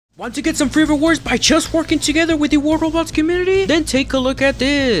Want to get some free rewards by just working together with the War Robots community? Then take a look at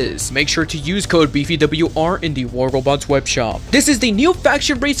this. Make sure to use code BEEFYWR in the War Robots web shop. This is the new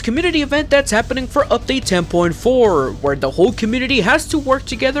faction race community event that's happening for update 10.4, where the whole community has to work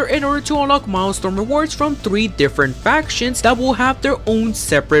together in order to unlock milestone rewards from 3 different factions that will have their own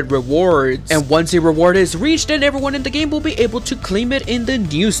separate rewards. And once a reward is reached, then everyone in the game will be able to claim it in the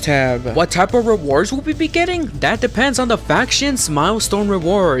news tab. What type of rewards will we be getting? That depends on the faction's milestone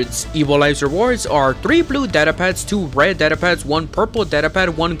rewards. EVOLIFE's rewards are 3 blue datapads, 2 red datapads, 1 purple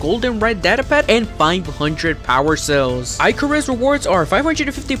datapad, 1 golden red datapad, and 500 power cells. ICARUS rewards are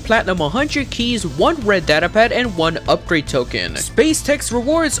 550 platinum, 100 keys, 1 red datapad, and 1 upgrade token. SPACETECH's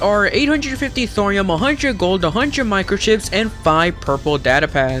rewards are 850 thorium, 100 gold, 100 microchips, and 5 purple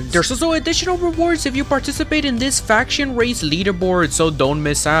datapads. There's also additional rewards if you participate in this faction race leaderboard, so don't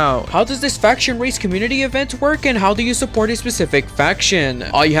miss out. How does this faction race community event work, and how do you support a specific faction?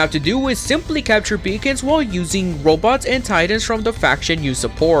 All you have to do is simply capture beacons while using robots and titans from the faction you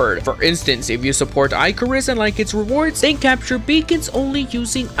support. For instance, if you support ICARUS and like its rewards, then capture beacons only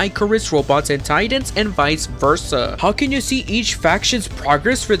using ICARUS robots and titans, and vice versa. How can you see each faction's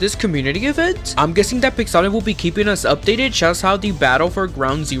progress for this community event? I'm guessing that Pixonic will be keeping us updated, just how the Battle for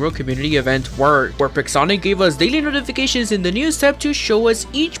Ground Zero community event worked, where Pixonic gave us daily notifications in the news tab to show us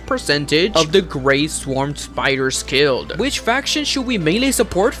each percentage of the Grey Swarm spiders killed. Which faction should we melee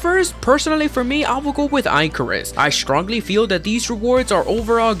support first? Personally, for me, I will go with ICARUS. I strongly feel that these rewards are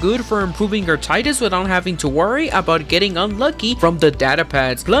overall good for improving your titans without having to worry about getting unlucky from the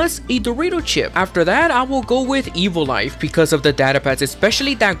datapads, plus a Dorito chip. After that, I will go with EVOLIFE because of the datapads,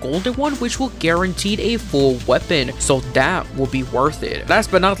 especially that golden one, which will guarantee a full weapon, so that will be worth it.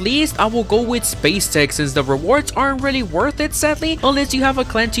 Last but not least, I will go with SPACETECH since the rewards aren't really worth it, sadly, unless you have a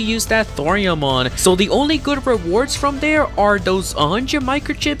clan to use that thorium on. So the only good rewards from there are those 100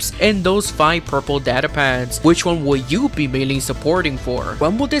 microchips and those 5 purple datapads. Which one will you be mainly supporting for?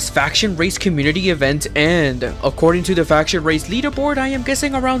 When will this faction race community event end? According to the faction race leaderboard, I am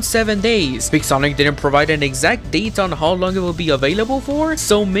guessing around 7 days. Pixonic didn't provide an exact date on how long it will be available for,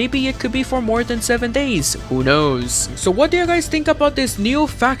 so maybe it could be for more than 7 days. Who knows? So what do you guys think about this new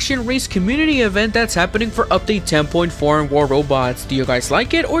faction race community event that's happening for update 10.4 in War Robots? Do you guys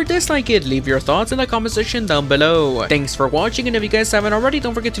like it or dislike it? Leave your thoughts in the comment section down below. Thanks for watching, and if you guys haven't already,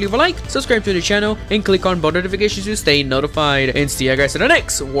 don't forget to leave a like, subscribe to the channel, and click on bell notifications to stay notified. And see you guys in the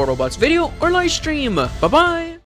next War Robots video or live stream. Bye bye!